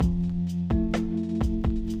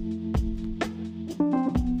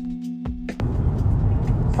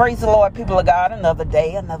Praise the Lord, people of God. Another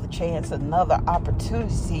day, another chance, another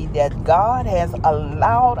opportunity that God has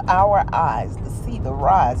allowed our eyes to see the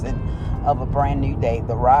rising of a brand new day,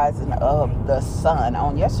 the rising of the sun.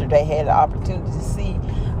 On yesterday, had the opportunity to see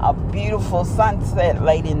a beautiful sunset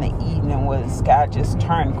late in the evening where the sky just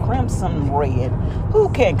turned crimson red. Who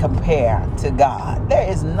can compare to God? There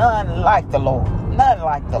is none like the Lord, none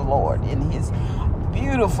like the Lord in his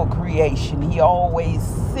beautiful creation. He always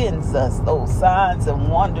sends us those signs and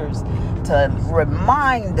wonders to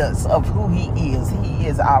remind us of who he is. He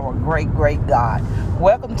is our great, great God.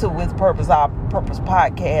 Welcome to With Purpose, Our Purpose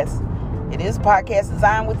podcast. It is a podcast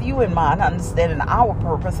designed with you in mind, understanding our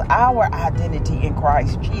purpose, our identity in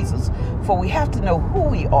Christ Jesus. For we have to know who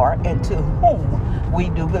we are and to whom we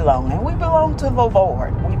do belong. And we belong to the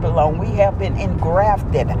Lord. We have been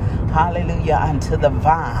engrafted, hallelujah, unto the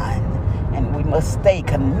vine. And we must stay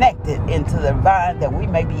connected into the vine that we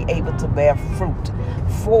may be able to bear fruit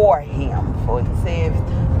for him. For he says,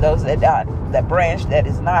 those that branch that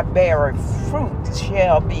is not bearing fruit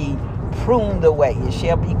shall be pruned away. It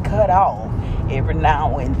shall be cut off every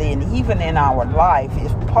now and then. Even in our life,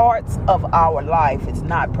 if parts of our life is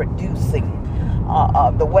not producing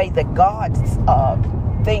the way that God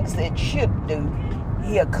thinks it should do,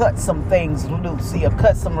 he'll cut some things loose. He'll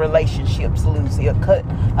cut some relationships loose. He'll cut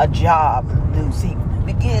a job loose. He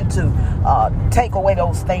begin to take away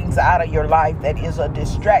those things out of your life that is a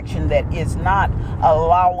distraction, that is not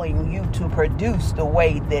allowing you to produce the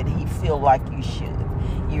way that he feel like you should.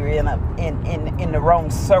 You're in the wrong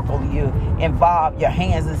circle. You involved. Your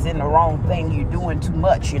hands is in the wrong thing. You're doing too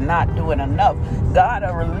much. You're not doing enough. God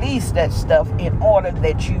will release that stuff in order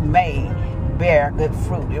that you may bear good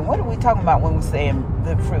fruit. And what are we talking about when we're saying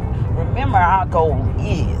good fruit? Remember, our goal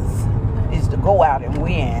is to go out and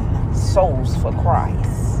win souls for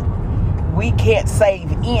Christ. We can't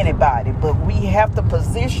save anybody, but we have to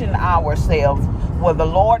position ourselves where the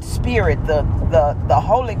Lord's Spirit, the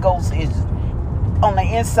Holy Ghost is on the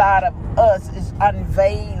inside of us, is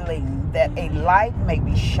unveiling that a light may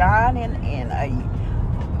be shining in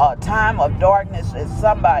a time of darkness, that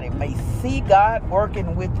somebody may see God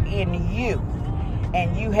working within you,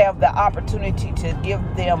 and you have the opportunity to give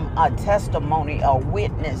them a testimony, a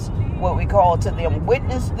witness, what we call to them,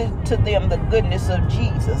 witness to them the goodness of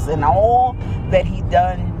Jesus and all that he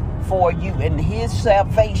done for you and his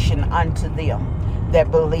salvation unto them that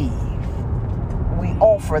believe. We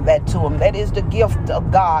offer that to him. That is the gift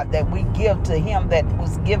of God that we give to him that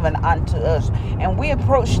was given unto us. And we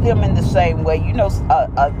approach them in the same way. You know,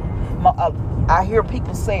 I hear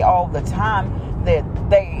people say all the time that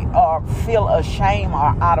they feel ashamed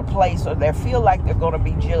or out of place, or they feel like they're going to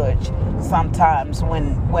be judged sometimes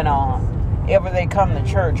whenever they come to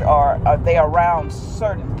church or they're around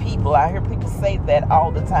certain people. I hear people say that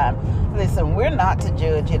all the time. Listen, we're not to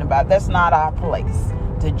judge anybody. That's not our place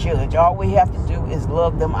to judge. All we have to do is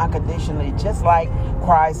love them unconditionally, just like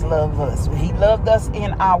Christ loved us. He loved us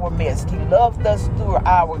in our mess. He loved us through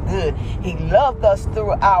our good. He loved us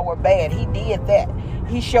through our bad. He did that.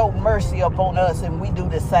 He showed mercy upon us, and we do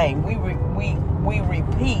the same. We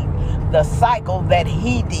repeat the cycle that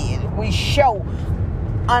he did. We show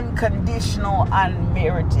unconditional,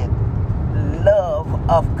 unmerited love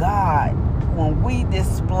of God. When we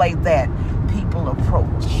display that, people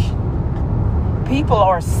approach. People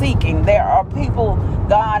are seeking. There are people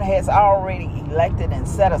God has already elected and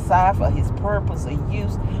set aside for his purpose of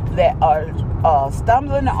use that are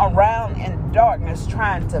stumbling around in darkness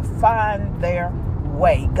trying to find their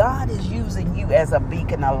way. God is using you as a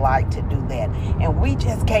beacon of light to do that. And we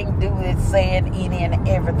just can't do it saying any and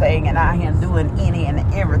everything and out here doing any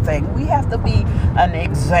and everything. We have to be an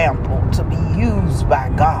example to be used by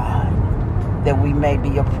God, that we may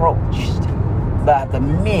be approached by the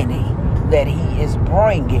many that he is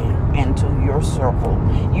bringing into your circle.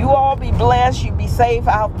 You all be blessed. You be safe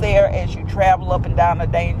out there as you travel up and down the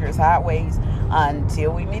dangerous highways.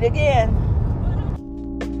 Until we meet again.